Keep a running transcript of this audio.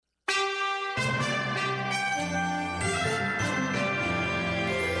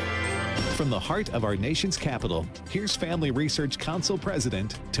From the heart of our nation's capital, here's Family Research Council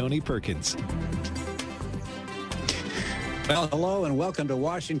President Tony Perkins. Well, hello and welcome to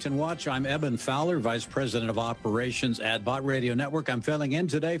Washington Watch. I'm Eben Fowler, Vice President of Operations at Bott Radio Network. I'm filling in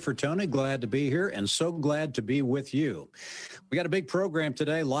today for Tony. Glad to be here and so glad to be with you. We got a big program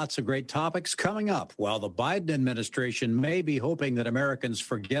today, lots of great topics coming up. While the Biden administration may be hoping that Americans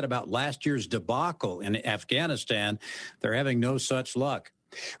forget about last year's debacle in Afghanistan, they're having no such luck.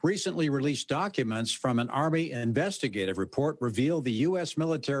 Recently released documents from an Army investigative report reveal the U.S.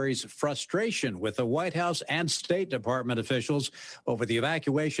 military's frustration with the White House and State Department officials over the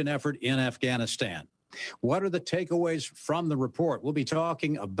evacuation effort in Afghanistan. What are the takeaways from the report? We'll be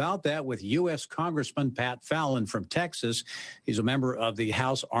talking about that with U.S. Congressman Pat Fallon from Texas. He's a member of the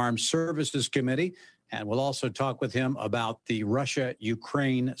House Armed Services Committee, and we'll also talk with him about the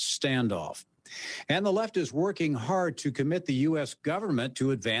Russia-Ukraine standoff. And the left is working hard to commit the U.S. government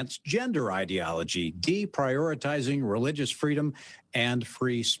to advance gender ideology, deprioritizing religious freedom and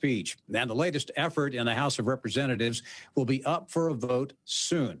free speech. And the latest effort in the House of Representatives will be up for a vote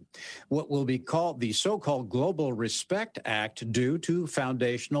soon. What will be called the so-called Global Respect Act due to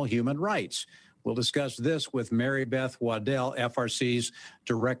foundational human rights. We'll discuss this with Mary Beth Waddell, FRC's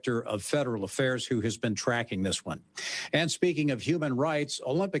Director of Federal Affairs, who has been tracking this one. And speaking of human rights,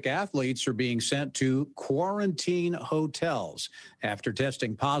 Olympic athletes are being sent to quarantine hotels after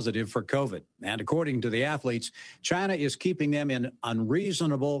testing positive for COVID. And according to the athletes, China is keeping them in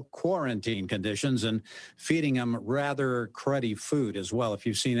unreasonable quarantine conditions and feeding them rather cruddy food as well, if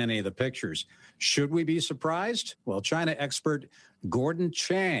you've seen any of the pictures. Should we be surprised? Well, China expert Gordon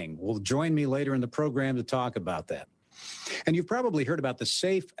Chang will join me later in the program to talk about that. And you've probably heard about the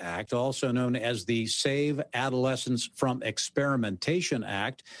SAFE Act, also known as the Save Adolescents from Experimentation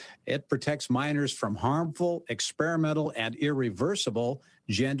Act. It protects minors from harmful, experimental, and irreversible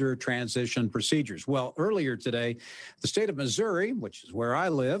gender transition procedures. Well, earlier today, the state of Missouri, which is where I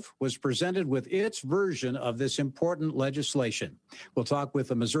live, was presented with its version of this important legislation. We'll talk with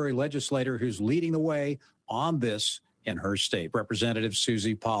a Missouri legislator who's leading the way on this in her state, Representative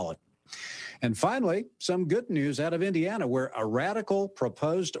Susie Pollack. And finally, some good news out of Indiana, where a radical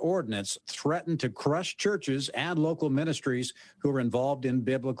proposed ordinance threatened to crush churches and local ministries who are involved in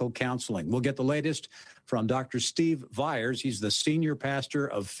biblical counseling. We'll get the latest from Dr. Steve Viers. He's the senior pastor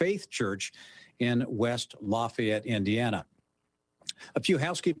of Faith Church in West Lafayette, Indiana. A few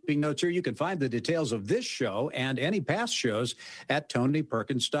housekeeping notes here. You can find the details of this show and any past shows at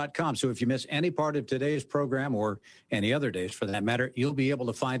TonyPerkins.com. So if you miss any part of today's program or any other days for that matter, you'll be able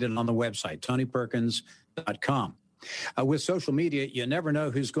to find it on the website, TonyPerkins.com. With social media, you never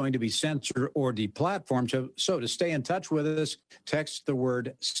know who's going to be censored or deplatformed. So to stay in touch with us, text the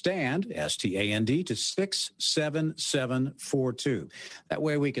word STAND, S-T-A-N-D, to 67742. That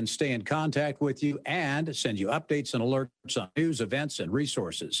way we can stay in contact with you and send you updates and alerts on news, events, and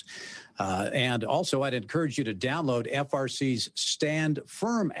resources. And also, I'd encourage you to download FRC's Stand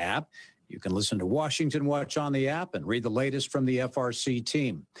Firm app. You can listen to Washington Watch on the app and read the latest from the FRC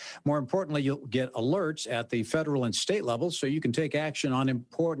team. More importantly, you'll get alerts at the federal and state levels so you can take action on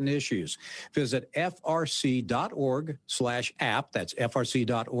important issues. Visit frc.org/app. That's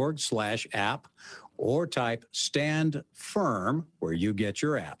frc.org/app, or type Stand Firm where you get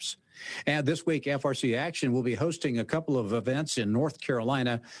your apps. And this week, FRC Action will be hosting a couple of events in North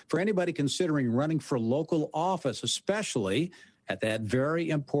Carolina for anybody considering running for local office, especially at that very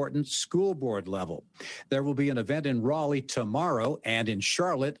important school board level. There will be an event in Raleigh tomorrow and in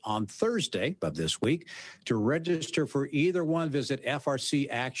Charlotte on Thursday of this week. To register for either one, visit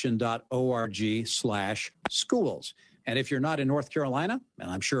frcaction.org/schools. And if you're not in North Carolina, and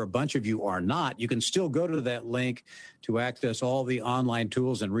I'm sure a bunch of you are not, you can still go to that link to access all the online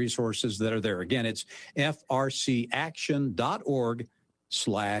tools and resources that are there. Again, it's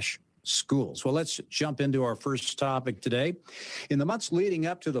frcaction.org/schools. Well, let's jump into our first topic today. In the months leading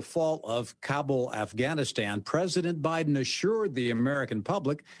up to the fall of Kabul, Afghanistan, President Biden assured the American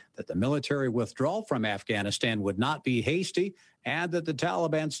public that the military withdrawal from Afghanistan would not be hasty and that the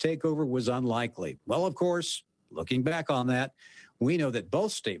Taliban's takeover was unlikely. Well, of course, looking back on that, we know that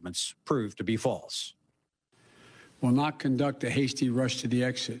both statements proved to be false. We'll not conduct a hasty rush to the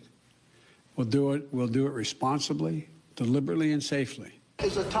exit. We'll do it responsibly, deliberately, and safely.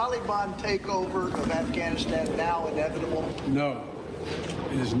 Is a Taliban takeover of Afghanistan now inevitable? No,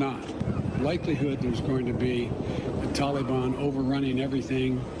 it is not. The likelihood there's going to be the Taliban overrunning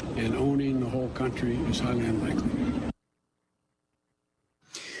everything and owning the whole country is highly unlikely.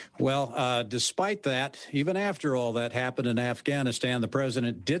 Well, despite that, even after all that happened in Afghanistan, the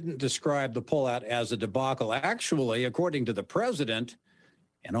president didn't describe the pullout as a debacle. Actually, according to the president,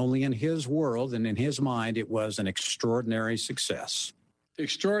 And only in his world and in his mind, it was an extraordinary success. The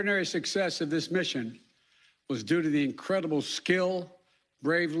extraordinary success of this mission was due to the incredible skill,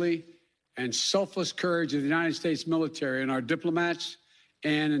 bravery, and selfless courage of the United States military and our diplomats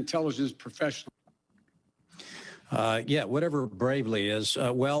and intelligence professionals. Whatever bravely is.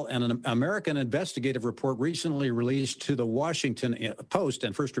 An American investigative report recently released to the Washington Post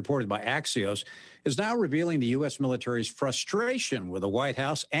and first reported by Axios is now revealing the U.S. military's frustration with the White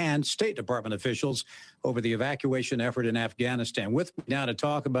House and State Department officials over the evacuation effort in Afghanistan. With me now to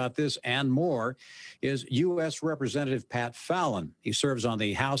talk about this and more is U.S. Representative Pat Fallon. He serves on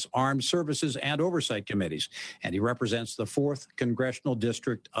the House Armed Services and Oversight Committees, and he represents the 4th Congressional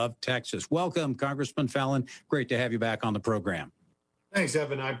District of Texas. Welcome, Congressman Fallon. Great to have you back on the program. Thanks,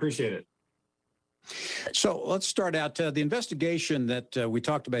 Evan. I appreciate it. So let's start out. The investigation that we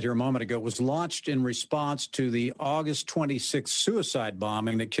talked about here a moment ago was launched in response to the August 26th suicide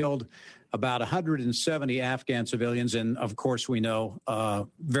bombing that killed about 170 Afghan civilians. And of course, we know,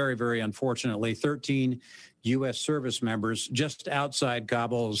 very, very unfortunately, 13 U.S. service members just outside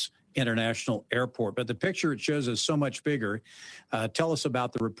Kabul's international airport. But the picture it shows is so much bigger. Tell us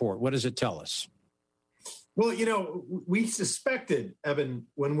about the report. What does it tell us? Well, we suspected, Evan,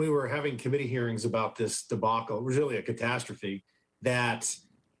 when we were having committee hearings about this debacle, it was really a catastrophe, that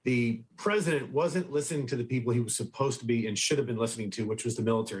the president wasn't listening to the people he was supposed to be and should have been listening to, which was the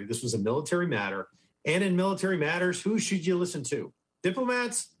military. This was a military matter. And in military matters, who should you listen to?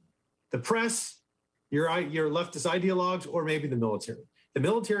 Diplomats, the press, your leftist ideologues, or maybe the military? The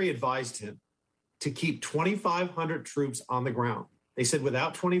military advised him to keep 2,500 troops on the ground. They said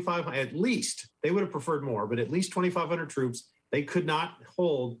without 2,500, at least, they would have preferred more, but at least 2,500 troops, they could not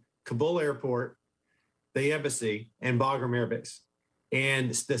hold Kabul airport, the embassy, and Bagram Air Base. And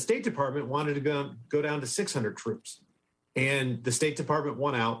the State Department wanted to go down to 600 troops. And the State Department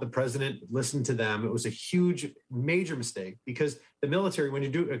won out. The president listened to them. It was a huge, major mistake because the military, when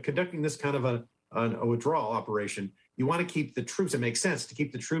you're conducting this kind of a withdrawal operation, you want to keep the troops. It makes sense to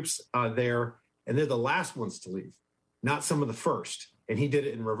keep the troops there, and they're the last ones to leave, not some of the first. And he did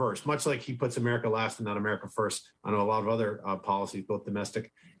it in reverse, much like he puts America last and not America first on a lot of other policies, both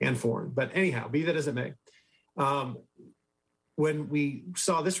domestic and foreign. But anyhow, be that as it may, when we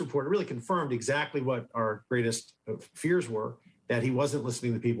saw this report, it really confirmed exactly what our greatest fears were, that he wasn't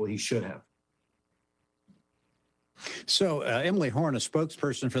listening to the people he should have. So Emily Horn, a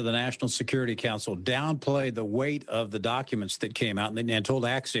spokesperson for the National Security Council, downplayed the weight of the documents that came out and told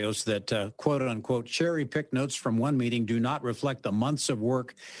Axios that, quote unquote, cherry-picked notes from one meeting do not reflect the months of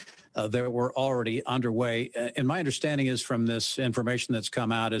work that were already underway. And my understanding is from this information that's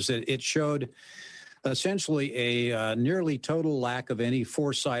come out is that it showed essentially a nearly total lack of any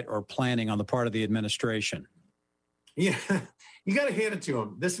foresight or planning on the part of the administration. Yeah, you got to hand it to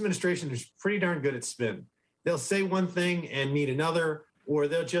them. This administration is pretty darn good at spin. They'll say one thing and mean another, or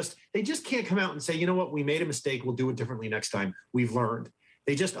they just can't come out and say, you know what, we made a mistake. We'll do it differently next time. We've learned.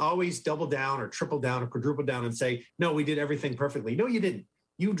 They just always double down or triple down or quadruple down and say, no, we did everything perfectly. No, you didn't.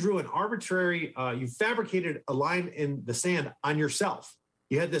 You drew an arbitrary, you fabricated a line in the sand on yourself.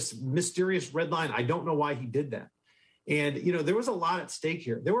 You had this mysterious red line. I don't know why he did that. And, there was a lot at stake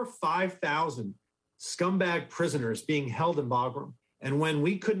here. There were 5,000 scumbag prisoners being held in Bagram. And when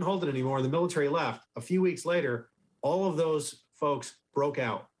we couldn't hold it anymore, the military left. A few weeks later, all of those folks broke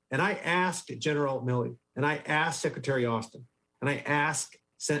out. And I asked General Milley, and I asked Secretary Austin, and I asked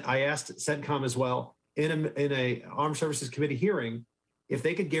CENTCOM as well in a Armed Services Committee hearing if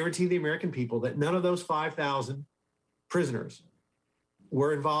they could guarantee the American people that none of those 5,000 prisoners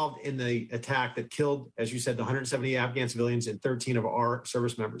were involved in the attack that killed, as you said, the 170 Afghan civilians and 13 of our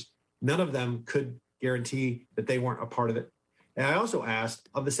service members. None of them could guarantee that they weren't a part of it. And I also asked,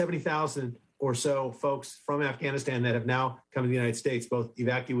 of the 70,000 or so folks from Afghanistan that have now come to the United States, both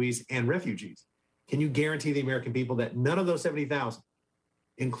evacuees and refugees, can you guarantee the American people that none of those 70,000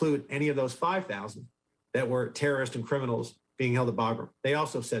 include any of those 5,000 that were terrorists and criminals being held at Bagram? They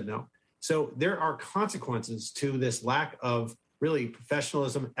also said no. So there are consequences to this lack of really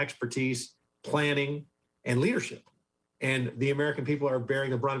professionalism, expertise, planning, and leadership. And the American people are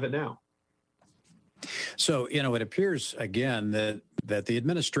bearing the brunt of it now. So, it appears, again, that the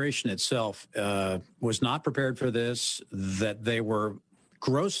administration itself was not prepared for this, that they were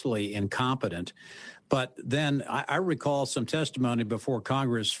grossly incompetent. But then I recall some testimony before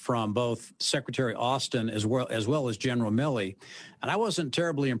Congress from both Secretary Austin as well as General Milley, and I wasn't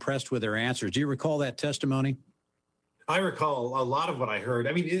terribly impressed with their answers. Do you recall that testimony? I recall a lot of what I heard.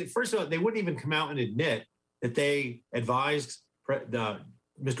 I mean, first of all, they wouldn't even come out and admit that they advised Mr.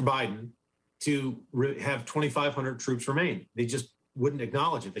 Biden to have 2,500 troops remain. They just wouldn't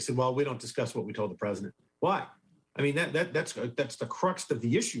acknowledge it. They said, well, we don't discuss what we told the president. Why? I mean, that's the crux of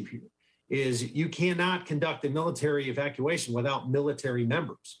the issue here, is you cannot conduct a military evacuation without military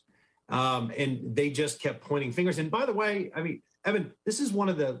members. And they just kept pointing fingers. And by the way, I mean, Evan, this is one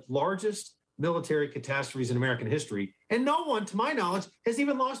of the largest military catastrophes in American history. And no one, to my knowledge, has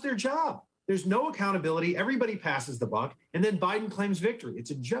even lost their job. There's no accountability. Everybody passes the buck. And then Biden claims victory.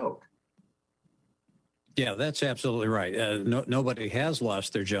 It's a joke. Yeah, that's absolutely right. Nobody has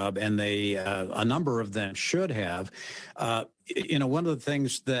lost their job, and a number of them should have. One of the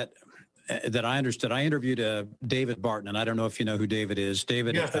things that I understood, I interviewed David Barton, and I don't know if you know who David is.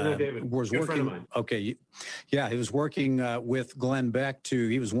 David, yes, I know David. Was Good working. Friend of mine. Okay, yeah, he was working with Glenn Beck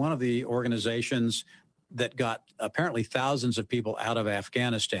he was one of the organizations that got apparently thousands of people out of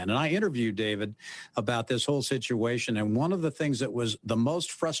Afghanistan. And I interviewed David about this whole situation. And one of the things that was the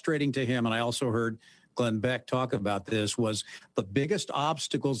most frustrating to him, and I also heard Glenn Beck talk about this, was the biggest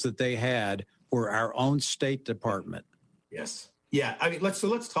obstacles that they had were our own State Department. Yes. Yeah. I mean,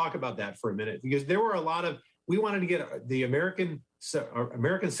 let's talk about that for a minute, because there were we wanted to get the American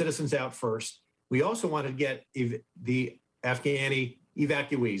citizens out first. We also wanted to get the Afghani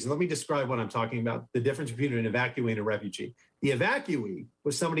evacuees. And let me describe what I'm talking about, the difference between an evacuee and a refugee. The evacuee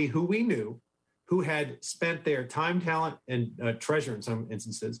was somebody who we knew, who had spent their time, talent, and treasure in some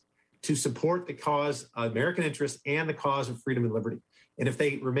instances to support the cause of American interests and the cause of freedom and liberty. And if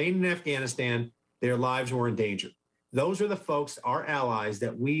they remained in Afghanistan, their lives were in danger. Those are the folks, our allies,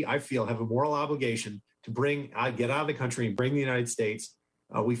 that I feel, have a moral obligation to get out of the country and bring the United States.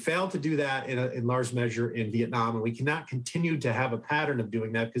 We failed to do that in large measure in Vietnam, and we cannot continue to have a pattern of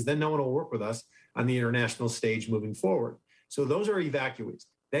doing that, because then no one will work with us on the international stage moving forward. So those are evacuees.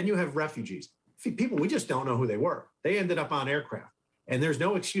 Then you have refugees. People, we just don't know who they were. They ended up on aircraft. And there's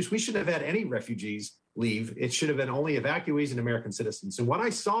no excuse. We shouldn't have had any refugees leave. It should have been only evacuees and American citizens. And what I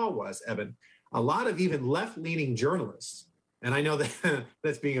saw was, Evan, a lot of even left-leaning journalists, and I know that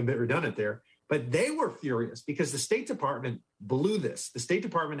that's being a bit redundant there, but they were furious because the State Department blew this. The State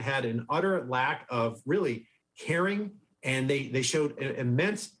Department had an utter lack of really caring, and they showed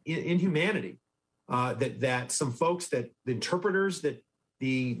immense inhumanity that some folks, that the interpreters that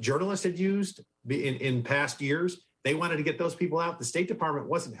the journalists had used in past years, they wanted to get those people out. The State Department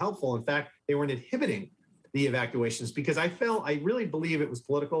wasn't helpful. In fact, they were inhibiting the evacuations because I really believe it was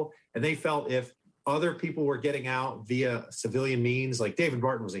political, and they felt if other people were getting out via civilian means, like David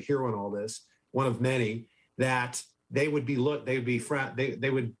Barton was a hero in all this, one of many, that they would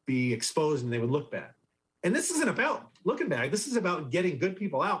be exposed and they would look bad. And this isn't about looking bad. This is about getting good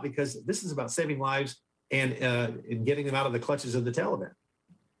people out, because this is about saving lives and getting them out of the clutches of the Taliban.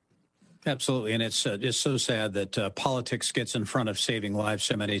 Absolutely. And it's so sad that politics gets in front of saving lives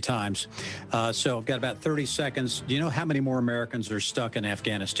so many times. So I've got about 30 seconds. Do you know how many more Americans are stuck in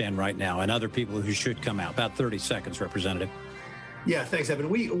Afghanistan right now, and other people who should come out? About 30 seconds, Representative. Yeah, thanks, Evan.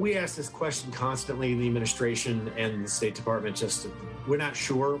 We ask this question constantly in the administration and the State Department. We're not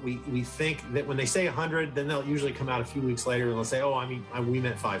sure. We think that when they say 100, then they'll usually come out a few weeks later and they'll say, we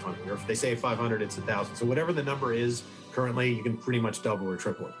meant 500. Or if they say 500, it's 1,000. So whatever the number is currently, you can pretty much double or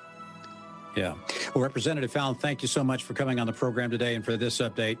triple it. Yeah. Well, Representative Fallon, thank you so much for coming on the program today and for this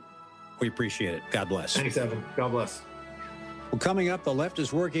update. We appreciate it. God bless. Thanks, Evan. God bless. Well, coming up, the left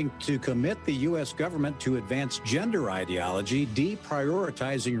is working to commit the U.S. government to advance gender ideology,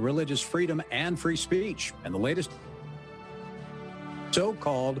 deprioritizing religious freedom and free speech. And the latest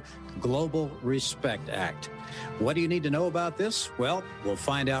so-called Global Respect Act. What do you need to know about this? Well, we'll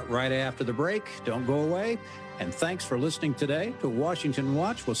find out right after the break. Don't go away. And thanks for listening today to Washington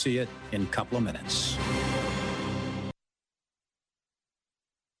Watch. We'll see you in a couple of minutes.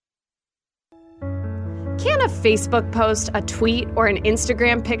 Can a Facebook post, a tweet, or an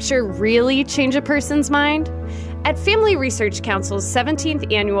Instagram picture really change a person's mind? At Family Research Council's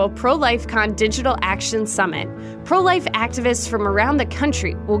 17th annual Pro-LifeCon Digital Action Summit, pro-life activists from around the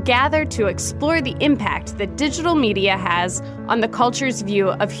country will gather to explore the impact that digital media has on the culture's view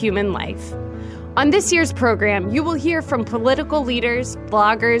of human life. On this year's program, you will hear from political leaders,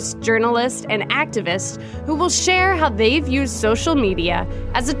 bloggers, journalists, and activists who will share how they've used social media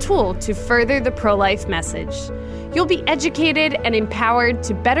as a tool to further the pro-life message. You'll be educated and empowered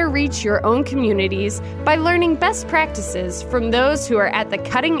to better reach your own communities by learning best practices from those who are at the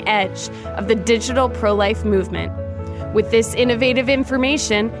cutting edge of the digital pro-life movement. With this innovative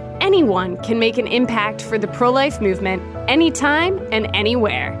information, anyone can make an impact for the pro-life movement anytime and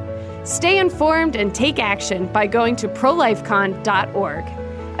anywhere. Stay informed and take action by going to prolifecon.org.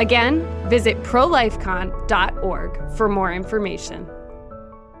 Again, visit prolifecon.org for more information.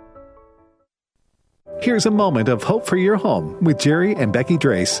 Here's a moment of hope for your home with Jerry and Becky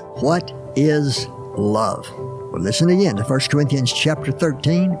Drace. What is love? Well, listen again to 1 Corinthians chapter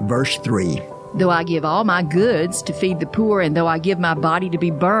 13, verse 3. Though I give all my goods to feed the poor, and though I give my body to be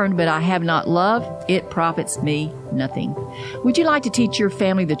burned, but I have not love, it profits me nothing. Would you like to teach your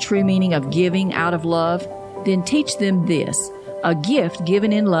family the true meaning of giving out of love? Then teach them this. A gift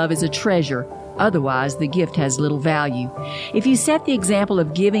given in love is a treasure. Otherwise, the gift has little value. If you set the example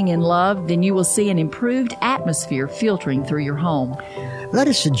of giving in love, then you will see an improved atmosphere filtering through your home. Let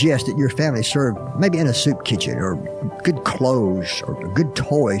us suggest that your family serve maybe in a soup kitchen, or good clothes or good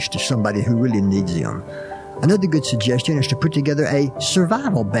toys to somebody who really needs them. Another good suggestion is to put together a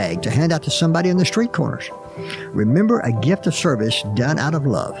survival bag to hand out to somebody on the street corners. Remember, a gift of service done out of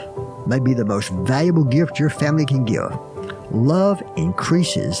love may be the most valuable gift your family can give. Love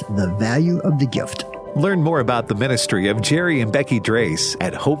increases the value of the gift. Learn more about the ministry of Jerry and Becky Drace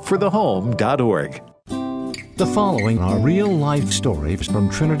at hopeforthehome.org. The following are real-life stories from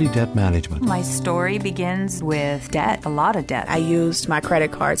Trinity Debt Management. My story begins with debt, a lot of debt. I used my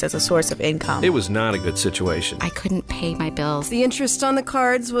credit cards as a source of income. It was not a good situation. I couldn't pay my bills. The interest on the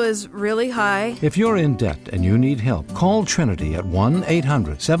cards was really high. If you're in debt and you need help, call Trinity at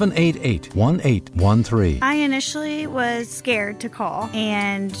 1-800-788-1813. I initially was scared to call,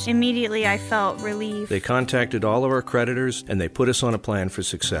 and immediately I felt relief. They contacted all of our creditors, and they put us on a plan for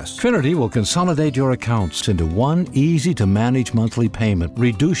success. Trinity will consolidate your accounts into one easy-to-manage monthly payment,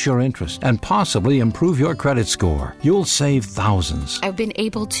 reduce your interest, and possibly improve your credit score. You'll save thousands. I've been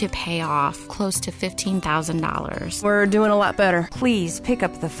able to pay off close to $15,000. We're doing a lot better. Please pick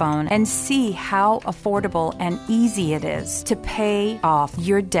up the phone and see how affordable and easy it is to pay off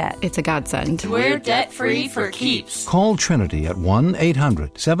your debt. It's a godsend. We're debt-free for keeps. Call Trinity at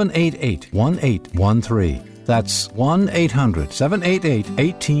 1-800-788-1813. That's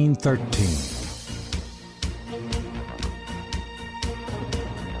 1-800-788-1813.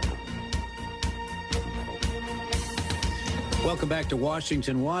 Welcome back to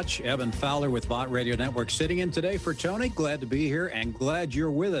Washington Watch. Evan Fowler with Bott Radio Network sitting in today for Tony. Glad to be here and glad you're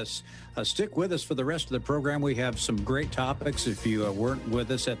with us. Stick with us for the rest of the program. We have some great topics. If you weren't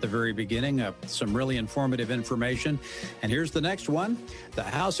with us at the very beginning, some really informative information. And here's the next one. The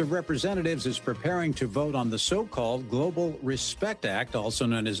House of Representatives is preparing to vote on the so-called Global Respect Act, also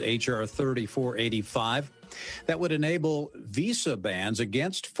known as H.R. 3485. That would enable visa bans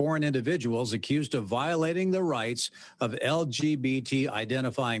against foreign individuals accused of violating the rights of LGBT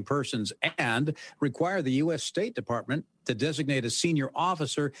identifying persons and require the U.S. State Department to designate a senior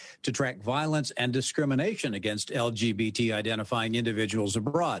officer to track violence and discrimination against LGBT identifying individuals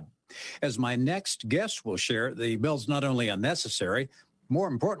abroad. As my next guest will share, the bill's not only unnecessary, more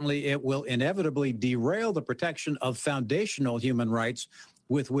importantly, it will inevitably derail the protection of foundational human rights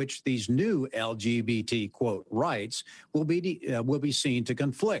with which these new LGBT, quote, rights will be seen to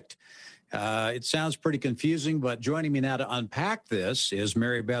conflict. It sounds pretty confusing, but joining me now to unpack this is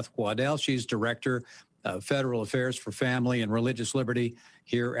Mary Beth Waddell. She's Director of Federal Affairs for Family and Religious Liberty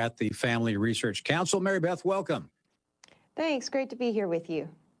here at the Family Research Council. Mary Beth, welcome. Thanks. Great to be here with you.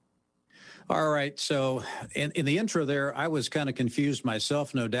 All right. So in the intro there, I was kind of confused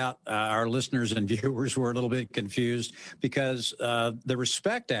myself. No doubt our listeners and viewers were a little bit confused because the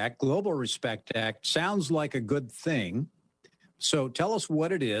Respect Act, Global Respect Act, sounds like a good thing. So tell us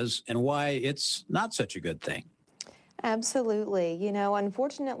what it is and why it's not such a good thing. Absolutely. You know,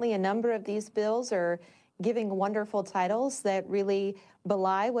 unfortunately, a number of these bills are giving wonderful titles that really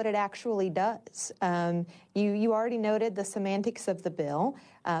belie what it actually does. You already noted the semantics of the bill,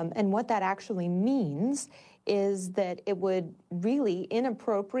 and what that actually means is that it would really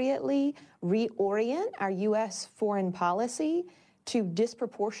inappropriately reorient our U.S. foreign policy to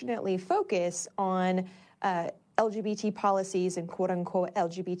disproportionately focus on LGBT policies and quote-unquote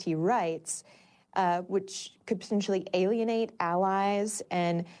LGBT rights, which could potentially alienate allies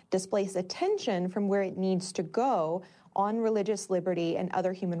and displace attention from where it needs to go on religious liberty and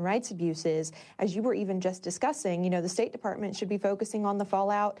other human rights abuses. As you were even just discussing, you know, the State Department should be focusing on the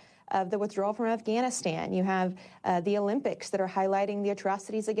fallout of the withdrawal from Afghanistan. You have the Olympics that are highlighting the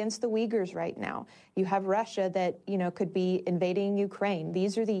atrocities against the Uyghurs right now. You have Russia that, you know, could be invading Ukraine.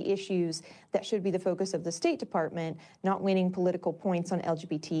 These are the issues that should be the focus of the State Department, not winning political points on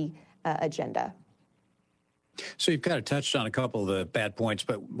LGBT agenda. So you've kind of touched on a couple of the bad points,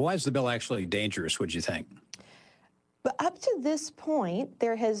 but why is the bill actually dangerous, would you think? But up to this point,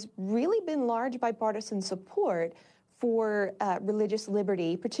 there has really been large bipartisan support for religious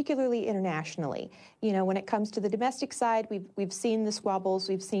liberty, particularly internationally. You know, when it comes to the domestic side, we've seen the squabbles,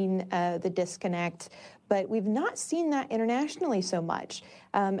 we've seen the disconnect, But we've not seen that internationally so much.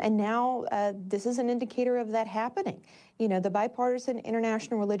 And now this is an indicator of that happening. You know, the Bipartisan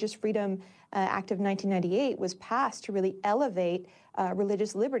International Religious Freedom Act of 1998 was passed to really elevate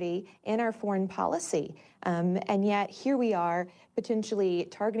religious liberty in our foreign policy. And yet here we are potentially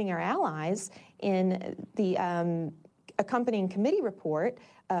targeting our allies. In the accompanying committee report,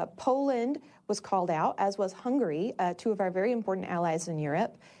 Poland was called out, as was Hungary, two of our very important allies in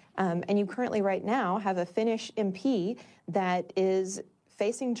Europe. And you currently right now have a Finnish MP that is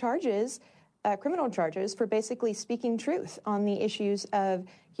facing charges, criminal charges, for basically speaking truth on the issues of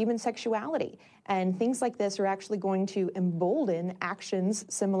human sexuality. And things like this are actually going to embolden actions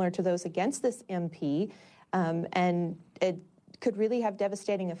similar to those against this MP, and it could really have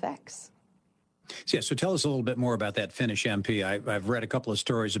devastating effects. Yeah, so tell us a little bit more about that Finnish MP. I've read a couple of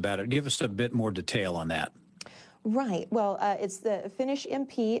stories about it. Give us a bit more detail on that. Right. Well, it's the Finnish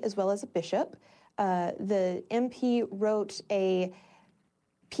MP as well as a bishop. The MP wrote a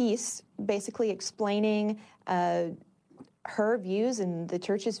piece basically explaining her views and the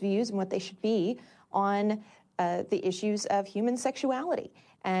church's views and what they should be on the issues of human sexuality.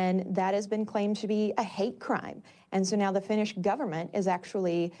 And that has been claimed to be a hate crime. And so now the Finnish government is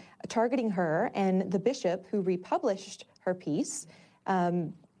actually targeting her and the bishop who republished her piece.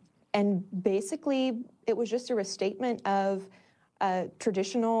 And basically, it was just a restatement of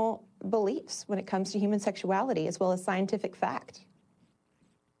traditional beliefs when it comes to human sexuality, as well as scientific fact.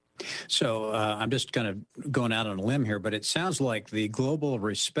 So I'm just kind of going out on a limb here, but it sounds like the Global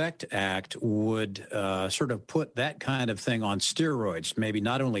Respect Act would sort of put that kind of thing on steroids, maybe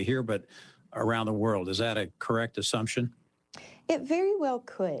not only here, but around the world. Is that a correct assumption? It very well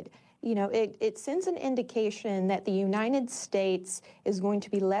could. You know, it sends an indication that the United States is going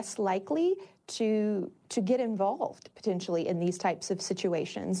to be less likely to get involved potentially in these types of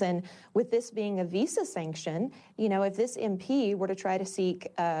situations. And with this being a visa sanction, you know, if this MP were to try to seek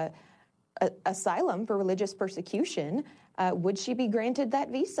asylum for religious persecution, would she be granted that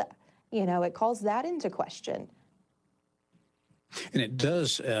visa? You know, it calls that into question. And it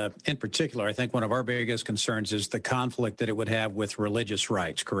does, in particular, I think one of our biggest concerns is the conflict that it would have with religious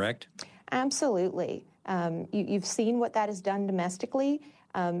rights, correct? Absolutely. You've seen what that has done domestically,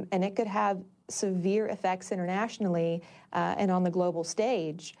 and it could have severe effects internationally and on the global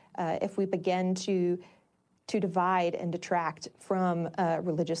stage if we begin to divide and detract from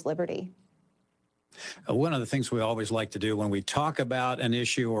religious liberty. One of the things we always like to do when we talk about an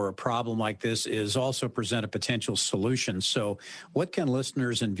issue or a problem like this is also present a potential solution. So what can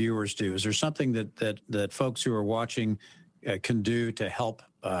listeners and viewers do? Is there something that folks who are watching can do to help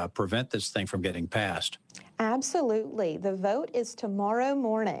prevent this thing from getting passed? Absolutely. The vote is tomorrow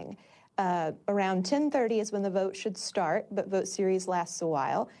morning. Around 10:30 is when the vote should start, but vote series lasts a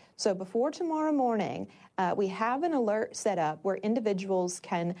while. So before tomorrow morning, we have an alert set up where individuals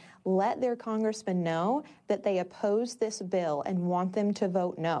can let their congressman know that they oppose this bill and want them to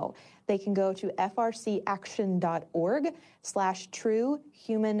vote no. They can go to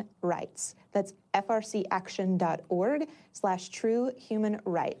frcaction.org/truehumanrights. That's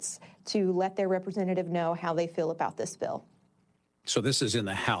frcaction.org/truehumanrights to let their representative know how they feel about this bill. So this is in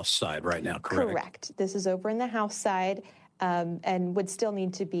the House side right now, correct? Correct. This is over in the House side and would still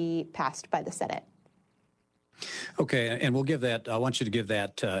need to be passed by the Senate. Okay, and we'll give that, I want you to give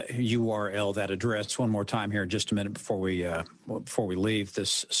that URL, that address one more time here in just a minute before we leave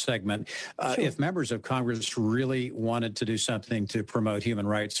this segment. Sure. If members of Congress really wanted to do something to promote human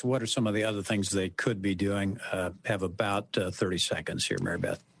rights, what are some of the other things they could be doing? Have about 30 seconds here, Mary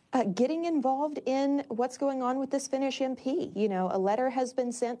Beth. Getting involved in what's going on with this Finnish MP. You know, a letter has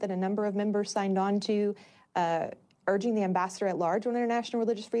been sent that a number of members signed on to, urging the ambassador at large on international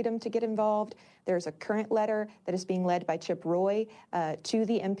religious freedom to get involved. There's a current letter that is being led by Chip Roy to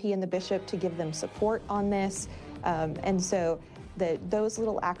the MP and the bishop to give them support on this. And so those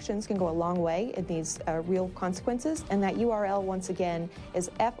little actions can go a long way in these real consequences. And that URL, once again, is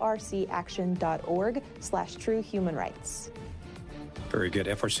frcaction.org/truehumanrights. Very good.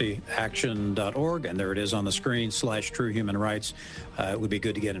 frcaction.org, and there it is on the screen, /truehumanrights. It would be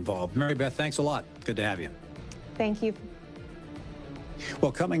good to get involved. Mary Beth, thanks a lot. Good to have you. Thank you.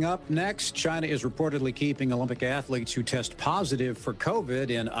 Well, coming up next, China is reportedly keeping Olympic athletes who test positive for COVID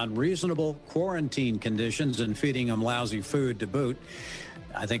in unreasonable quarantine conditions and feeding them lousy food to boot.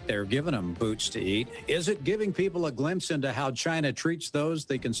 I think they're giving them boots to eat. Is it giving people a glimpse into how China treats those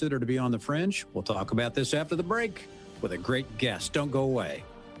they consider to be on the fringe? We'll talk about this after the break with a great guest. Don't go away.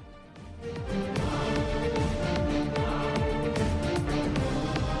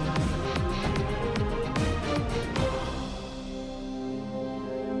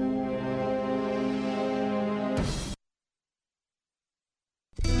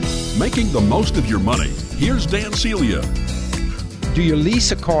 Making the most of your money. Here's Dan Celia. Do you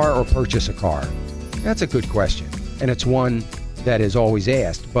lease a car or purchase a car? That's a good question, and it's one that is always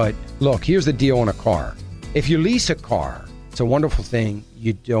asked. But look, here's the deal on a car. If you lease a car, it's a wonderful thing.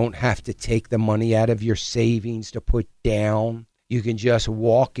 You don't have to take the money out of your savings to put down. You can just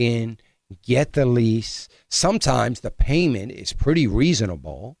walk in, get the lease. Sometimes the payment is pretty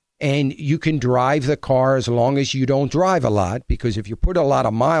reasonable, and you can drive the car as long as you don't drive a lot, because if you put a lot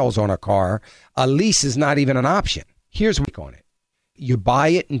of miles on a car, a lease is not even an option. Here's what on it. You buy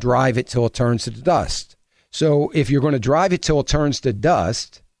it and drive it till it turns to dust. So if you're going to drive it till it turns to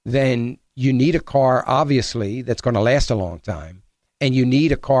dust, then you need a car, obviously, that's going to last a long time. And you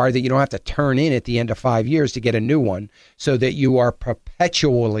need a car that you don't have to turn in at the end of 5 years to get a new one, so that you are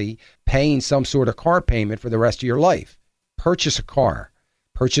perpetually paying some sort of car payment for the rest of your life. Purchase a car.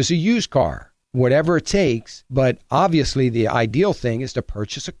 Purchase a used car. Whatever it takes. But obviously the ideal thing is to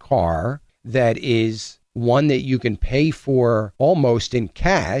purchase a car that is one that you can pay for almost in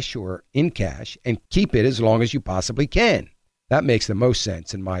cash and keep it as long as you possibly can. That makes the most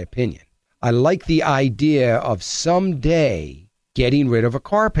sense, in my opinion. I like the idea of someday getting rid of a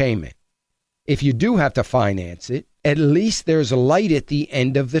car payment. If you do have to finance it, at least there's a light at the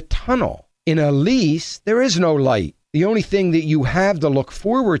end of the tunnel. In a lease, there is no light. The only thing that you have to look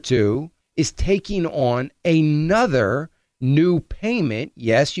forward to is taking on another new payment.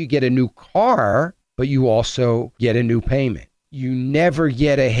 Yes, you get a new car, but you also get a new payment. You never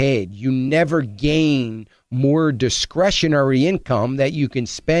get ahead. You never gain more discretionary income that you can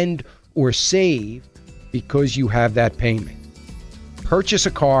spend or save because you have that payment. Purchase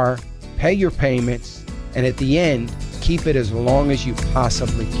a car, pay your payments, and at the end, keep it as long as you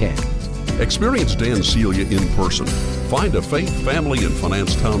possibly can. Experience Dan Celia in person. Find a faith, family, and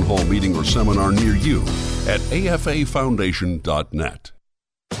finance town hall meeting or seminar near you at afafoundation.net.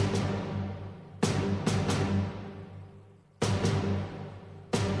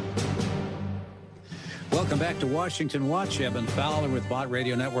 Welcome back to Washington Watch. Evan Fowler with Bott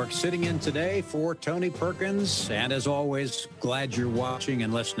Radio Network sitting in today for Tony Perkins. And as always, glad you're watching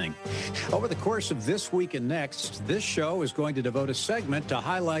and listening. Over the course of this week and next, this show is going to devote a segment to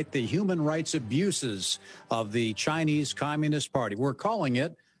highlight the human rights abuses of the Chinese Communist Party. We're calling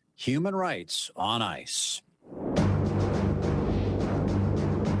it Human Rights on Ice.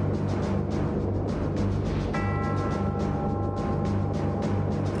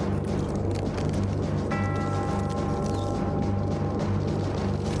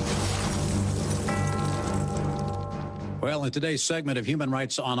 Well, in today's segment of Human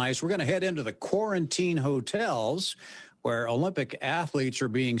Rights on Ice, we're going to head into the quarantine hotels where Olympic athletes are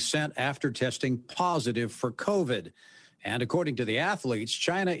being sent after testing positive for COVID. And according to the athletes,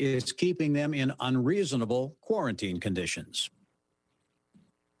 China is keeping them in unreasonable quarantine conditions.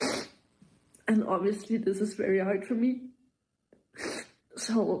 And obviously, this is very hard for me.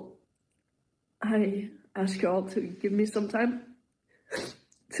 So I ask you all to give me some time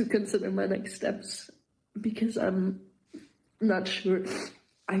to consider my next steps, because I'm not sure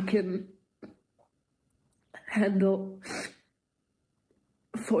I can handle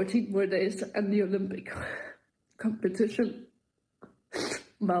 14 more days and the Olympic competition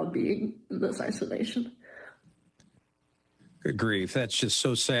while being in this isolation. Good grief. That's just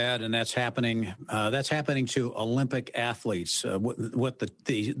so sad. And that's happening to Olympic athletes. What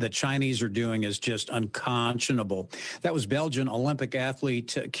the Chinese are doing is just unconscionable. That was Belgian Olympic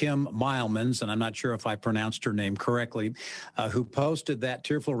athlete Kim Meilmans, and I'm not sure if I pronounced her name correctly, who posted that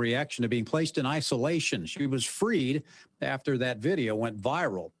tearful reaction to being placed in isolation. She was freed after that video went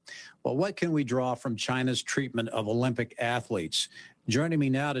viral. Well, what can we draw from China's treatment of Olympic athletes? Joining me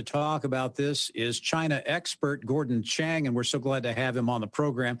now to talk about this is China expert Gordon Chang, and we're so glad to have him on the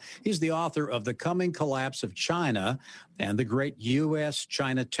program. He's the author of The Coming Collapse of China and the Great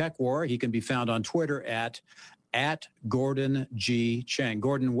U.S.-China Tech War. He can be found on Twitter at Gordon G. Chang.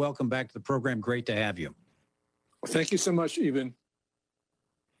 Gordon, welcome back to the program. Great to have you. Thank you so much, Eben.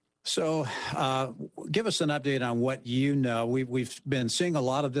 So give us an update on what you know. We've been seeing a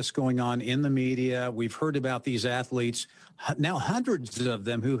lot of this going on in the media. We've heard about these athletes, now hundreds of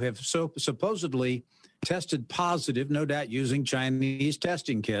them, who have supposedly tested positive, no doubt using Chinese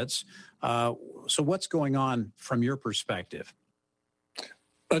testing kits. So what's going on from your perspective?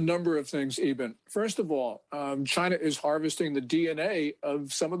 A number of things, Eben. First of all, China is harvesting the DNA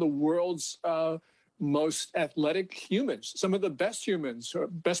of some of the world's most athletic humans, some of the best humans,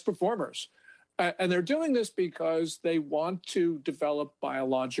 best performers. And they're doing this because they want to develop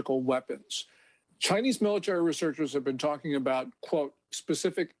biological weapons. Chinese military researchers have been talking about, quote,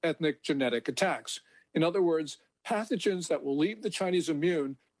 specific ethnic genetic attacks. In other words, pathogens that will leave the Chinese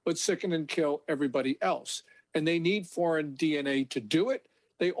immune but sicken and kill everybody else. And they need foreign DNA to do it.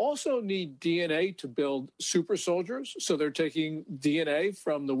 They also need DNA to build super soldiers. So they're taking DNA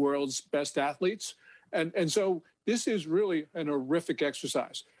from the world's best athletes. And so this is really an horrific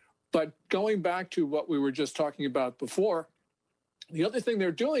exercise. But going back to what we were just talking about before, the other thing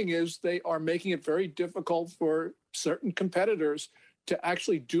they're doing is they are making it very difficult for certain competitors to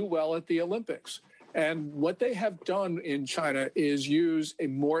actually do well at the Olympics. And what they have done in China is use a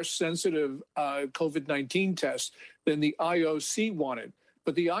more sensitive COVID-19 test than the IOC wanted.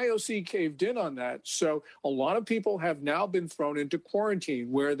 But the IOC caved in on that. So a lot of people have now been thrown into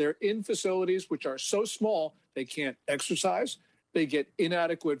quarantine where they're in facilities which are so small they can't exercise. They get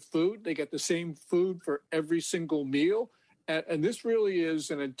inadequate food. They get the same food for every single meal. And this really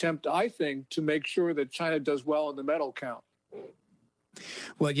is an attempt, I think, to make sure that China does well in the medal count.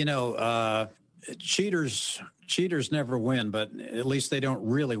 Well, cheaters never win, but at least they don't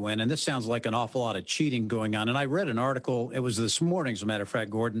really win. And this sounds like an awful lot of cheating going on. And I read an article, it was this morning, as a matter of fact,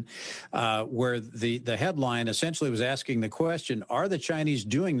 Gordon, where the headline essentially was asking the question, are the Chinese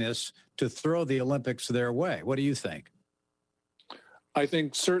doing this to throw the Olympics their way? What do you think? I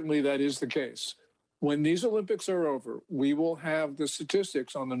think certainly that is the case. When these Olympics are over, we will have the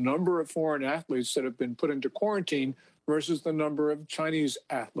statistics on the number of foreign athletes that have been put into quarantine versus the number of Chinese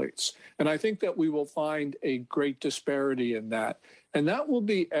athletes. And I think that we will find a great disparity in that. And that will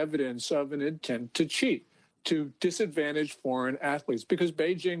be evidence of an intent to cheat, to disadvantage foreign athletes, because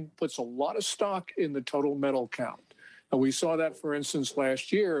Beijing puts a lot of stock in the total medal count. And we saw that, for instance,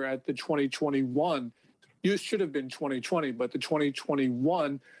 last year at the 2021, it should have been 2020, but the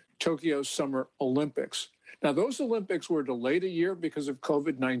 2021 Tokyo Summer Olympics. Now, those Olympics were delayed a year because of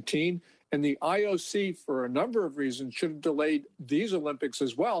COVID-19, and the IOC, for a number of reasons, should have delayed these Olympics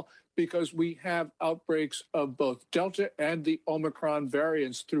as well, because we have outbreaks of both Delta and the Omicron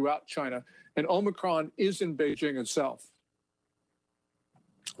variants throughout China, and Omicron is in Beijing itself.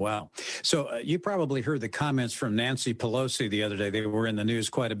 Wow. So you probably heard the comments from Nancy Pelosi the other day. They were in the news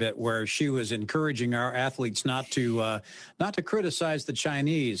quite a bit, where she was encouraging our athletes not to criticize the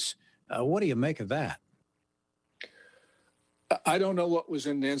Chinese. What do you make of that? I don't know what was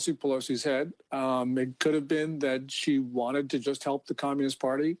in Nancy Pelosi's head. It could have been that she wanted to just help the Communist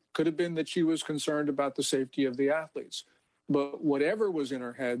Party. Could have been that she was concerned about the safety of the athletes. But whatever was in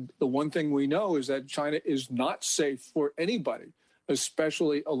her head, the one thing we know is that China is not safe for anybody,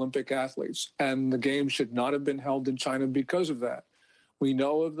 especially Olympic athletes. And the games should not have been held in China because of that. We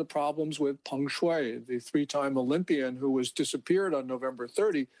know of the problems with Peng Shuai, the three-time Olympian who was disappeared on November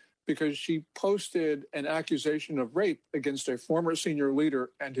 30 because she posted an accusation of rape against a former senior leader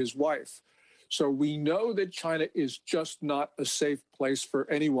and his wife. So we know that China is just not a safe place for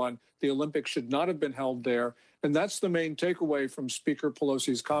anyone. The Olympics should not have been held there. And that's the main takeaway from Speaker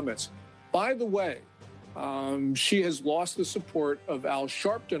Pelosi's comments. By the way, she has lost the support of Al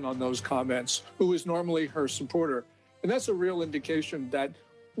Sharpton on those comments, who is normally her supporter. And that's a real indication that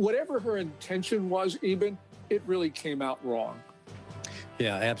whatever her intention was, Eben, it really came out wrong.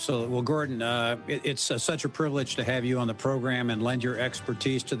 Yeah, absolutely. Well, Gordon, it's such a privilege to have you on the program and lend your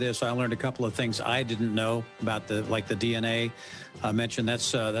expertise to this. I learned a couple of things I didn't know about the DNA I mentioned.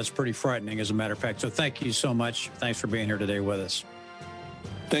 That's pretty frightening, as a matter of fact. So thank you so much. Thanks for being here today with us.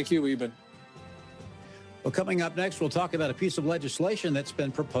 Thank you, Eben. Well, coming up next, we'll talk about a piece of legislation that's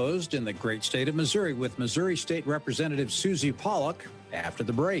been proposed in the great state of Missouri with Missouri State Representative Susie Pollock after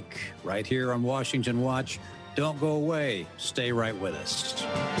the break, right here on Washington Watch. Don't go away. Stay right with us.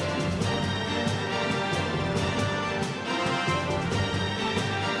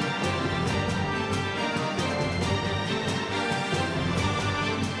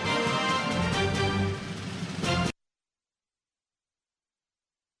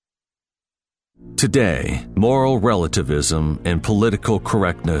 Today, moral relativism and political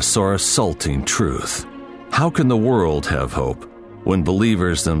correctness are assaulting truth. How can the world have hope when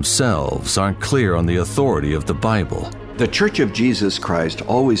believers themselves aren't clear on the authority of the Bible? The Church of Jesus Christ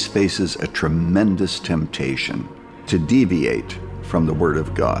always faces a tremendous temptation to deviate from the Word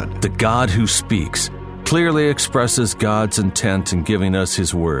of God. The God who speaks clearly expresses God's intent in giving us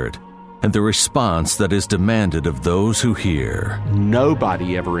His Word and the response that is demanded of those who hear.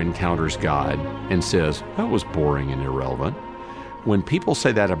 Nobody ever encounters God and says, that was boring and irrelevant. When people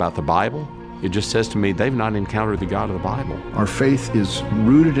say that about the Bible, it just says to me they've not encountered the God of the Bible. Our faith is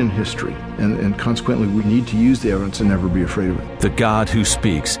rooted in history, and consequently we need to use the evidence and never be afraid of it. The God Who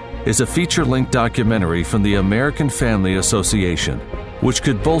Speaks is a feature-length documentary from the American Family Association, which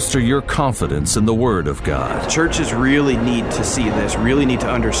could bolster your confidence in the Word of God. Churches really need to see this, really need to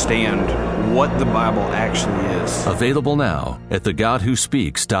understand what the Bible actually is. Available now at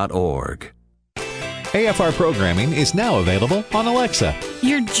thegodwhospeaks.org. AFR programming is now available on Alexa.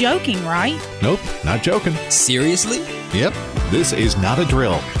 You're joking, right? Nope, not joking. Seriously? Yep, this is not a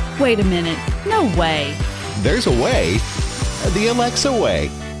drill. Wait a minute. No way. There's a way. The Alexa way.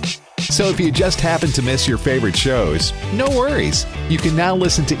 So if you just happen to miss your favorite shows, no worries. You can now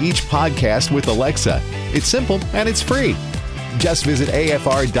listen to each podcast with Alexa. It's simple and it's free. Just visit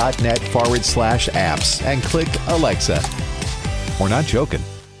afr.net/apps and click Alexa. We're not joking.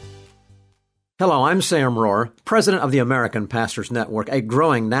 Hello, I'm Sam Rohr, president of the American Pastors Network, a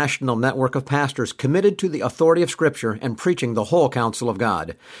growing national network of pastors committed to the authority of Scripture and preaching the whole counsel of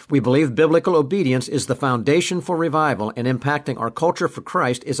God. We believe biblical obedience is the foundation for revival, and impacting our culture for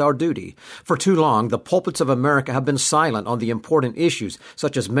Christ is our duty. For too long, the pulpits of America have been silent on the important issues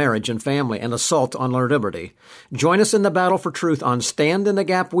such as marriage and family and assault on our liberty. Join us in the battle for truth on Stand in the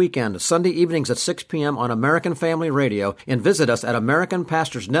Gap weekend, Sunday evenings at 6 p.m. on American Family Radio, and visit us at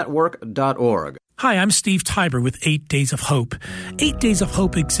AmericanPastorsNetwork.org. Hi, I'm Steve Tiber with 8 Days of Hope. 8 Days of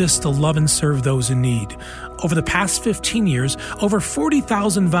Hope exists to love and serve those in need. Over the past 15 years, over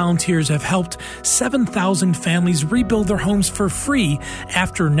 40,000 volunteers have helped 7,000 families rebuild their homes for free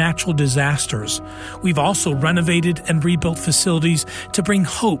after natural disasters. We've also renovated and rebuilt facilities to bring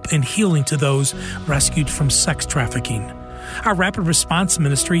hope and healing to those rescued from sex trafficking. Our rapid response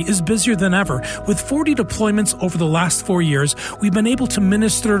ministry is busier than ever. With 40 deployments over the last 4 years, we've been able to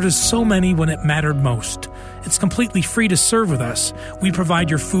minister to so many when it mattered most. It's completely free to serve with us. We provide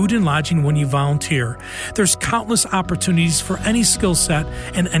your food and lodging when you volunteer. There's countless opportunities for any skill set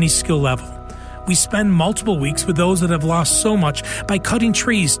and any skill level. We spend multiple weeks with those that have lost so much by cutting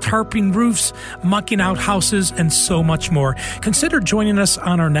trees, tarping roofs, mucking out houses, and so much more. Consider joining us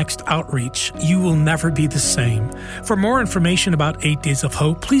on our next outreach. You will never be the same. For more information about 8 Days of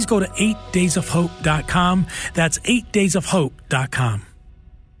Hope, please go to 8daysofhope.com. That's 8daysofhope.com.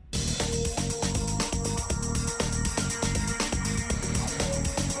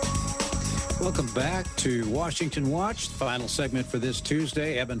 Welcome back to Washington Watch, the final segment for this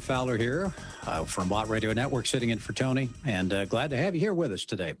Tuesday. Eben Fowler here from Bott Radio Network, sitting in for Tony, and glad to have you here with us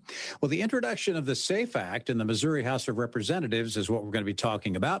today. Well, the introduction of the SAFE Act in the Missouri House of Representatives is what we're going to be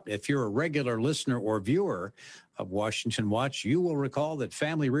talking about. If you're a regular listener or viewer of Washington Watch, you will recall that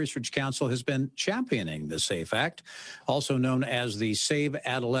Family Research Council has been championing the SAFE Act, also known as the Save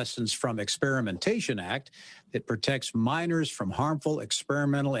Adolescents from Experimentation Act. It protects minors from harmful,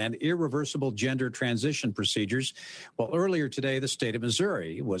 experimental, and irreversible gender transition procedures. Well, earlier today, the state of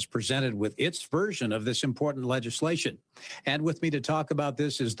Missouri was presented with its version of this important legislation. And with me to talk about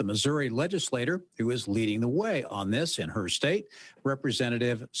this is the Missouri legislator who is leading the way on this in her state,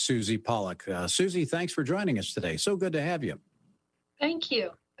 Representative Susie Pollock. Susie, thanks for joining us today. So good to have you. Thank you.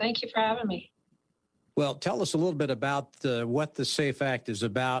 Thank you for having me. Well, tell us a little bit about what the SAFE Act is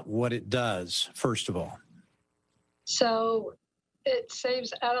about, what it does, first of all. So it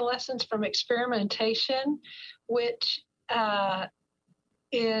saves adolescents from experimentation, which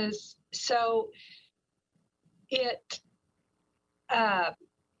is so it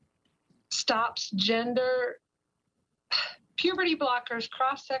stops puberty blockers,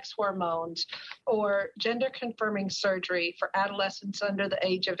 cross-sex hormones, or gender-confirming surgery for adolescents under the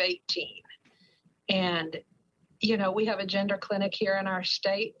age of 18. And, you know, we have a gender clinic here in our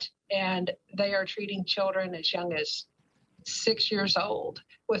state, and they are treating children as young as 6 years old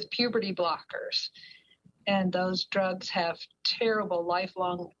with puberty blockers. And those drugs have terrible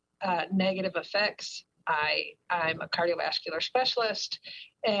lifelong negative effects. I'm a cardiovascular specialist,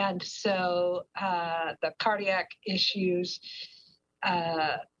 and so the cardiac issues,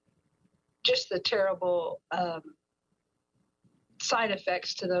 just the terrible side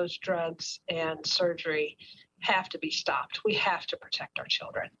effects to those drugs and surgery have to be stopped. We have to protect our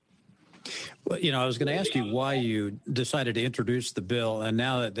children. Well, you know, I was going to ask you why you decided to introduce the bill, and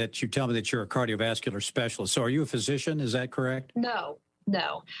now that you tell me that you're a cardiovascular specialist, so are you a physician? Is that correct? No.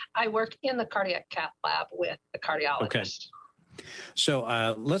 I work in the cardiac cath lab with the cardiologist. Okay.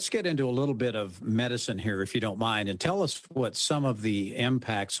 So let's get into a little bit of medicine here, if you don't mind, and tell us what some of the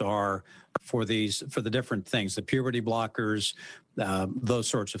impacts are for the different things, the puberty blockers, those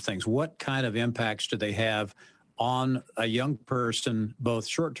sorts of things. What kind of impacts do they have on a young person, both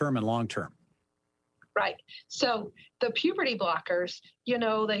short-term and long-term? Right. So the puberty blockers, you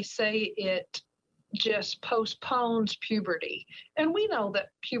know, they say it just postpones puberty. And we know that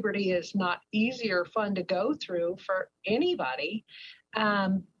puberty is not easy or fun to go through for anybody.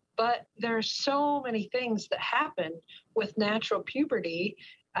 But But there's so many things that happen with natural puberty.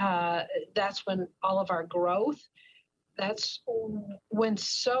 That's when all of our growth, that's when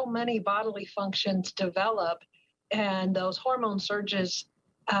so many bodily functions develop, and those hormone surges,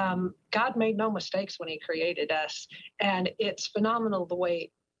 God made no mistakes when he created us. And it's phenomenal the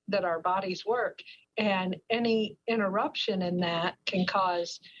way that our bodies work. And any interruption in that can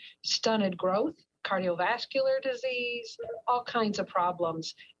cause stunted growth, cardiovascular disease, all kinds of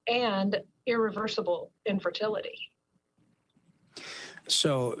problems, and irreversible infertility.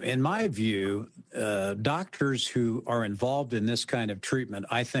 So in my view, doctors who are involved in this kind of treatment,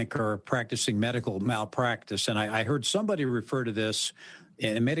 I think, are practicing medical malpractice. And I heard somebody refer to this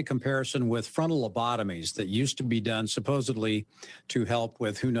and made a comparison with frontal lobotomies that used to be done supposedly to help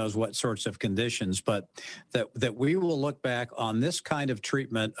with who knows what sorts of conditions, but that we will look back on this kind of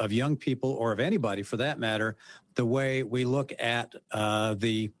treatment of young people, or of anybody for that matter, the way we look at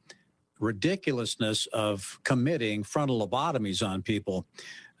the ridiculousness of committing frontal lobotomies on people.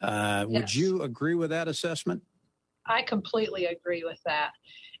 Yes. Would you agree with that assessment? I completely agree with that.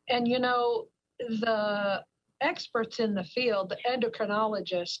 And, you know, the experts in the field, the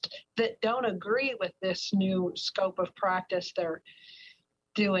endocrinologists that don't agree with this new scope of practice they're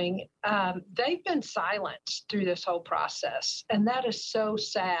doing, they've been silenced through this whole process. And that is so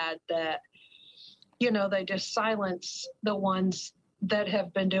sad that, you know, they just silence the ones that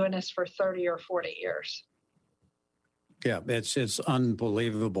have been doing this for 30 or 40 years. Yeah, it's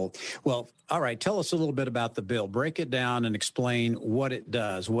unbelievable. Well, all right, tell us a little bit about the bill. Break it down and explain what it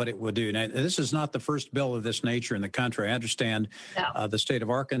does, what it would do. Now, this is not the first bill of this nature in the country. I understand the state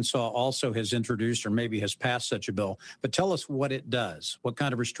of Arkansas also has introduced or maybe has passed such a bill. But tell us what it does. What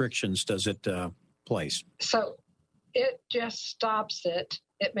kind of restrictions does it place? So it just stops it.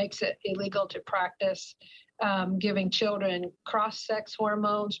 It makes it illegal to practice giving children cross-sex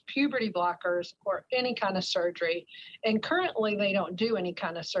hormones, puberty blockers, or any kind of surgery. And currently, they don't do any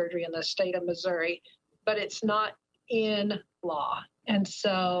kind of surgery in the state of Missouri, but it's not in law. And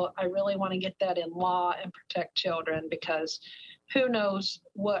so I really want to get that in law and protect children, because who knows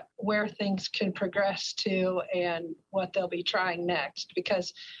where things can progress to and what they'll be trying next,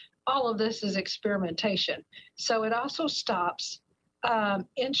 because all of this is experimentation. So it also stops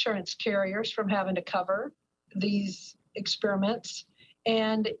insurance carriers from having to cover these experiments,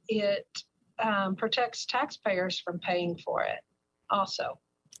 and it protects taxpayers from paying for it also.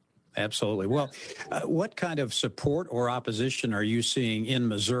 Absolutely. Well, what kind of support or opposition are you seeing in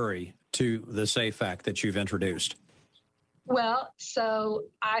Missouri to the SAFE Act that you've introduced? Well, so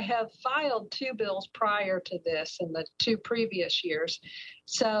I have filed 2 bills prior to this in the 2 previous years.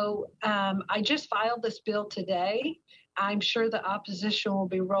 So I just filed this bill today. I'm sure the opposition will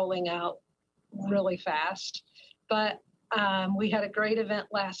be rolling out really fast, but we had a great event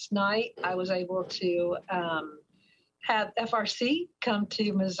last night. I was able to have FRC come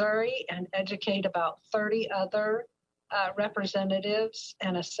to Missouri and educate about 30 other representatives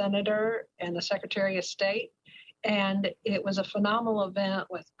and a senator and the Secretary of State. And it was a phenomenal event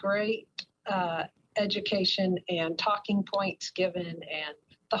with great education and talking points given and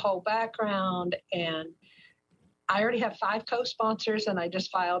the whole background. And I already have 5 co-sponsors, and I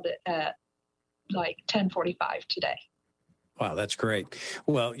just filed it at like 10:45 today. Wow, that's great.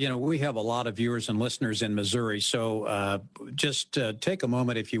 Well, you know, we have a lot of viewers and listeners in Missouri, so just take a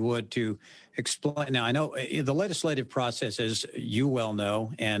moment, if you would, to explain. Now, I know the legislative process, as you well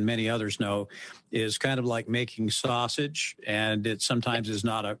know, and many others know, is kind of like making sausage, and it sometimes is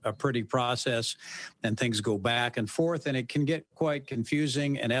not a pretty process, and things go back and forth, and it can get quite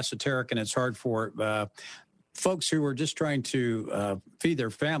confusing and esoteric, and it's hard for folks who are just trying to feed their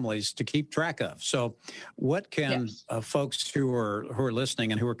families to keep track of. So what can folks who are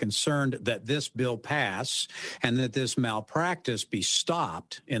listening and who are concerned that this bill pass and that this malpractice be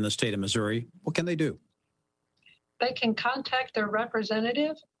stopped in the state of Missouri, what can they do? They can contact their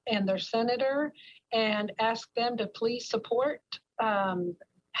representative and their senator and ask them to please support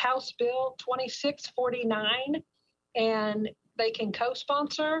House Bill 2649, and they can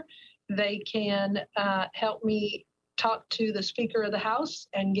co-sponsor. They can help me talk to the Speaker of the House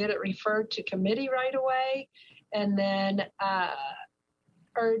and get it referred to committee right away, and then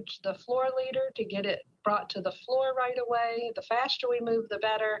urge the floor leader to get it brought to the floor right away. The faster we move, the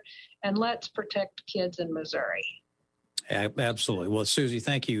better, and let's protect kids in Missouri. Absolutely. Well, Susie,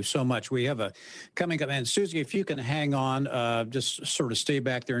 thank you so much. We have a coming up. And Susie, if you can hang on, just sort of stay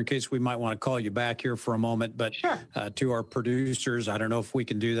back there in case we might want to call you back here for a moment. But sure. To our producers, I don't know if we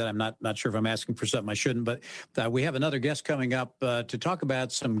can do that. I'm not sure if I'm asking for something I shouldn't. But we have another guest coming up to talk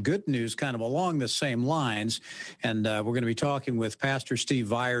about some good news kind of along the same lines. And we're going to be talking with Pastor Steve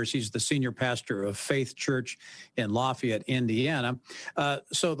Viars. He's the senior pastor of Faith Church in Lafayette, Indiana.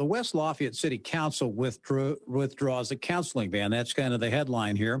 So the West Lafayette City Council withdraws the counseling ban. That's kind of the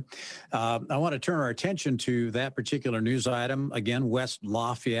headline here. I want to turn our attention to that particular news item. Again, West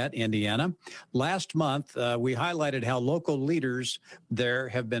Lafayette, Indiana. Last month, we highlighted how local leaders there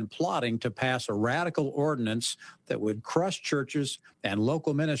have been plotting to pass a radical ordinance that would crush churches and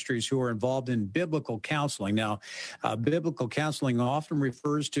local ministries who are involved in biblical counseling. Now, biblical counseling often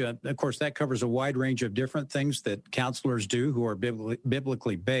refers to, of course, that covers a wide range of different things that counselors do who are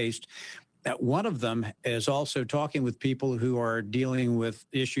biblically based. One of them is also talking with people who are dealing with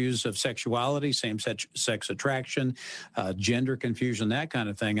issues of sexuality, same-sex attraction, gender confusion, that kind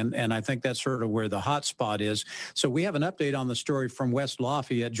of thing. And I think that's sort of where the hot spot is. So we have an update on the story from West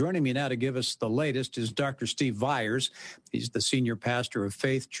Lafayette. Joining me now to give us the latest is Dr. Steve Viars. He's the senior pastor of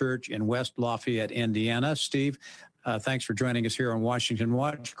Faith Church in West Lafayette, Indiana. Steve, thanks for joining us here on Washington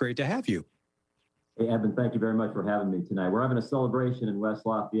Watch. Great to have you. Hey, Evan, thank you very much for having me tonight. We're having a celebration in West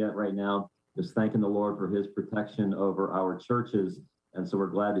Lafayette right now, just thanking the Lord for his protection over our churches. And so we're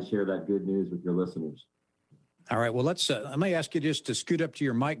glad to share that good news with your listeners. All right. Well, let me ask you just to scoot up to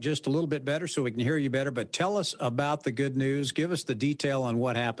your mic just a little bit better so we can hear you better. But tell us about the good news. Give us the detail on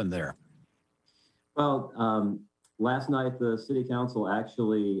what happened there. Well, last night, the city council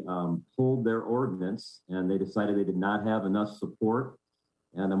actually pulled their ordinance, and they decided they did not have enough support.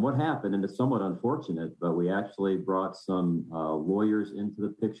 And then what happened, and it's somewhat unfortunate, but we actually brought some lawyers into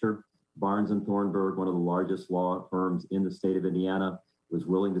the picture. Barnes & Thornburg, one of the largest law firms in the state of Indiana, was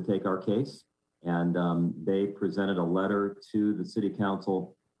willing to take our case. And they presented a letter to the city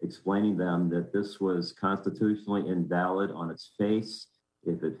council explaining them that this was constitutionally invalid on its face.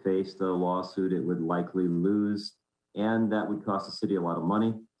 If it faced a lawsuit, it would likely lose, and that would cost the city a lot of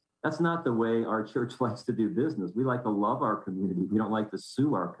money. That's not the way our church likes to do business. We like to love our community. We don't like to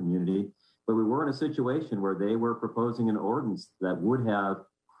sue our community. But we were in a situation where they were proposing an ordinance that would have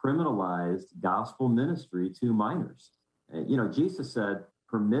criminalized gospel ministry to minors. You know, Jesus said,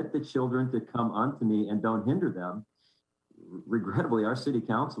 "Permit the children to come unto me and don't hinder them." Regrettably, our city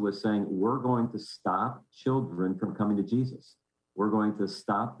council was saying, we're going to stop children from coming to Jesus. We're going to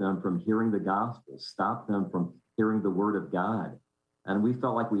stop them from hearing the gospel, stop them from hearing the word of God. And we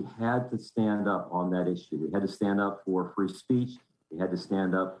felt like we had to stand up on that issue. We had to stand up for free speech. We had to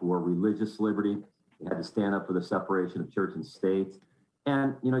stand up for religious liberty. We had to stand up for the separation of church and state.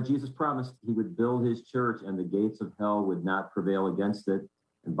 And, you know, Jesus promised he would build his church and the gates of hell would not prevail against it.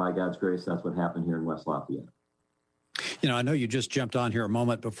 And by God's grace, that's what happened here in West Lafayette. You know, I know you just jumped on here a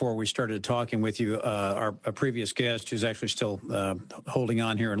moment before we started talking with you. Our previous guest, who's actually still holding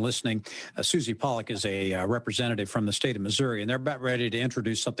on here and listening, Susie Pollock, is a representative from the state of Missouri, and they're about ready to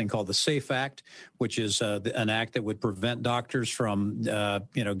introduce something called the SAFE Act, which is an act that would prevent doctors from,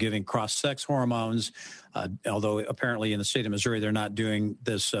 giving cross-sex hormones, although apparently in the state of Missouri, they're not doing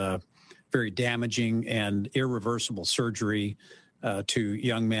this very damaging and irreversible surgery to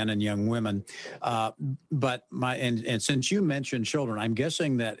young men and young women. But since you mentioned children, I'm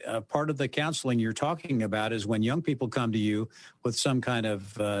guessing that part of the counseling you're talking about is when young people come to you with some kind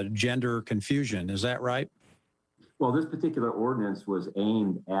of gender confusion. Is that right? Well, this particular ordinance was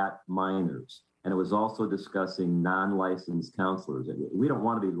aimed at minors, and it was also discussing non-licensed counselors. We don't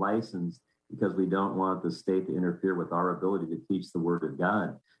want to be licensed because we don't want the state to interfere with our ability to teach the word of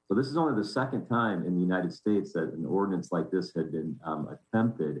God. So this is only the second time in the United States that an ordinance like this had been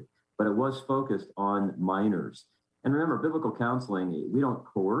attempted, but it was focused on minors. And remember, biblical counseling, we don't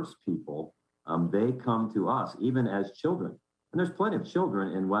coerce people. They come to us, even as children. And there's plenty of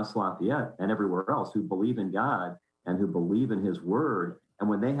children in West Lafayette and everywhere else who believe in God and who believe in his word. And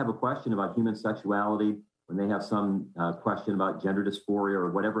when they have a question about human sexuality, when they have some question about gender dysphoria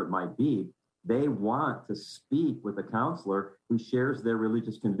or whatever it might be, they want to speak with a counselor who shares their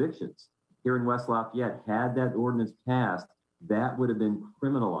religious convictions. Here in West Lafayette, had that ordinance passed, that would have been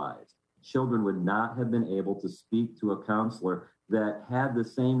criminalized. Children would not have been able to speak to a counselor that had the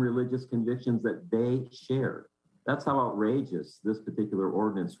same religious convictions that they shared. That's how outrageous this particular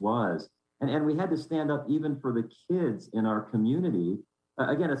ordinance was. And we had to stand up even for the kids in our community.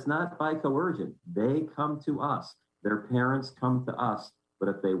 Again, it's not by coercion. They come to us. Their parents come to us. But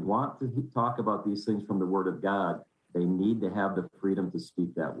if they want to talk about these things from the Word of God, they need to have the freedom to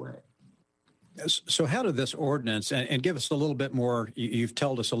speak that way. So how did this ordinance, and give us a little bit more, you've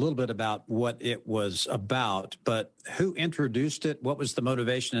told us a little bit about what it was about, but who introduced it? What was the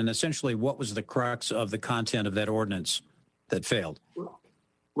motivation? And essentially, what was the crux of the content of that ordinance that failed?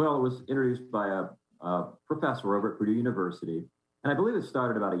 Well, it was introduced by a professor over at Purdue University. And I believe it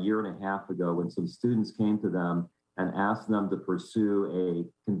started about a year and a half ago when some students came to them and asked them to pursue a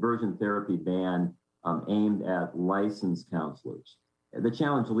conversion therapy ban aimed at licensed counselors. The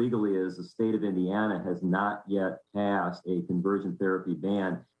challenge legally is the state of Indiana has not yet passed a conversion therapy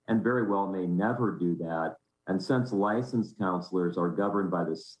ban and very well may never do that. And since licensed counselors are governed by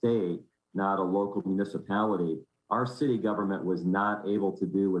the state, not a local municipality, our city government was not able to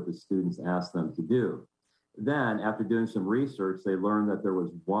do what the students asked them to do. Then, after doing some research, they learned that there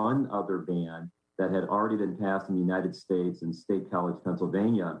was one other ban that had already been passed in the United States in State College,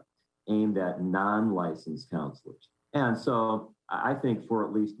 Pennsylvania, aimed at non-licensed counselors. And so I think for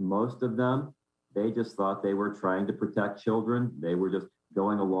at least most of them, they just thought they were trying to protect children. They were just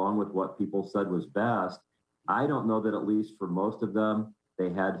going along with what people said was best. I don't know that at least for most of them,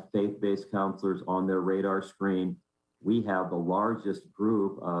 they had faith-based counselors on their radar screen. We have the largest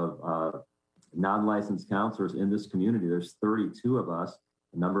group of non-licensed counselors in this community. There's 32 of us,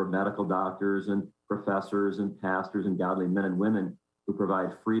 a number of medical doctors and professors and pastors and godly men and women who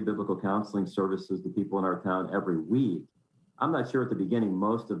provide free biblical counseling services to people in our town every week. I'm not sure at the beginning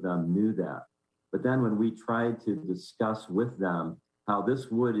most of them knew that. But then when we tried to discuss with them how this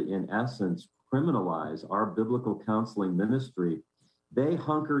would, in essence, criminalize our biblical counseling ministry, they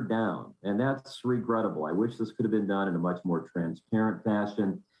hunkered down. And that's regrettable. I wish this could have been done in a much more transparent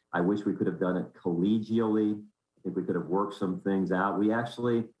fashion. I wish we could have done it collegially. I think we could have worked some things out. We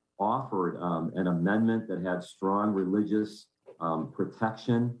actually offered an amendment that had strong religious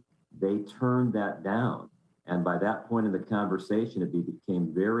protection. They turned that down. And by that point in the conversation, it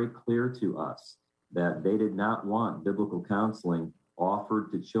became very clear to us that they did not want biblical counseling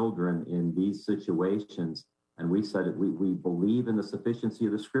offered to children in these situations. And we said that we believe in the sufficiency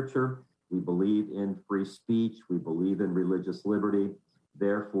of the scripture. We believe in free speech. We believe in religious liberty.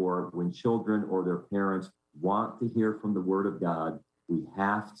 Therefore, when children or their parents want to hear from the word of God, we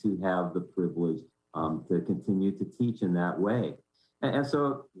have to have the privilege to continue to teach in that way. And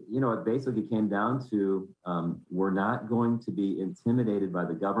so, it basically came down to we're not going to be intimidated by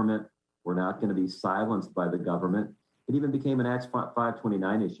the government. We're not going to be silenced by the government. It even became an Acts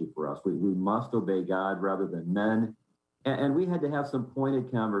 529 issue for us. We must obey God rather than men. And we had to have some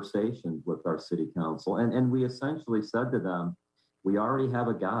pointed conversations with our city council. And we essentially said to them, we already have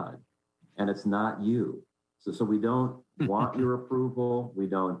a God, and it's not you. So we don't want your approval. We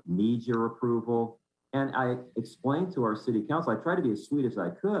don't need your approval. And I explained to our city council, I tried to be as sweet as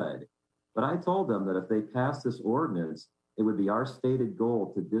I could, but I told them that if they passed this ordinance, it would be our stated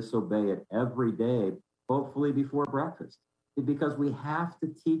goal to disobey it every day, hopefully before breakfast, because we have to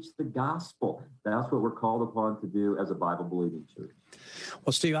teach the gospel. That's what we're called upon to do as a Bible-believing church.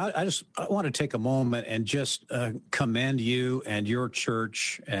 Well, Steve, I want to take a moment and just commend you and your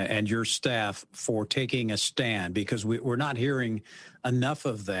church and your staff for taking a stand, because we're not hearing enough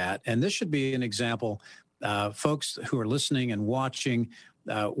of that. And this should be an example. Folks who are listening and watching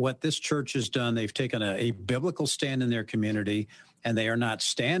what this church has done, they've taken a biblical stand in their community, and they are not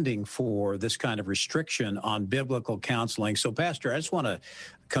standing for this kind of restriction on biblical counseling. So, Pastor, I just want to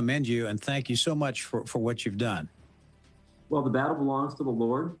commend you and thank you so much for what you've done. Well, the battle belongs to the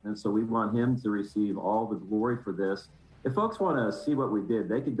Lord, and so we want him to receive all the glory for this. If folks want to see what we did,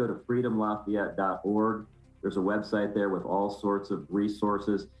 they could go to freedomlafayette.org. There's a website there with all sorts of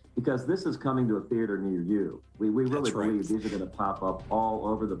resources, because this is coming to a theater near you. We really believe these are going to pop up all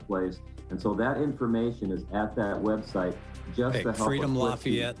over the place. And so that information is at that website. Just to help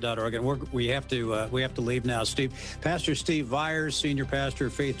freedomlafayette.org. And we have to leave now. Pastor Steve Viers, Senior Pastor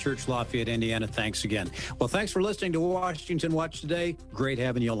of Faith Church Lafayette, Indiana. Thanks again. Well, thanks for listening to Washington Watch today. Great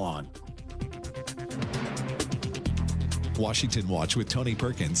having you on. Washington Watch with Tony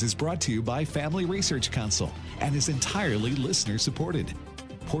Perkins is brought to you by Family Research Council and is entirely listener supported.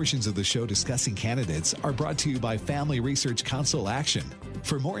 Portions of the show discussing candidates are brought to you by Family Research Council Action.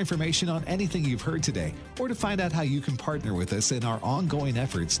 For more information on anything you've heard today, or to find out how you can partner with us in our ongoing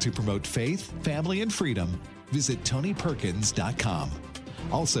efforts to promote faith, family, and freedom, visit TonyPerkins.com.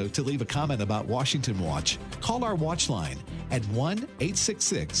 Also, to leave a comment about Washington Watch, call our watch line at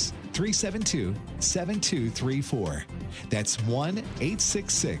 1-866-372-7234. That's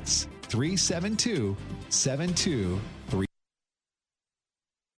 1-866-372-7234.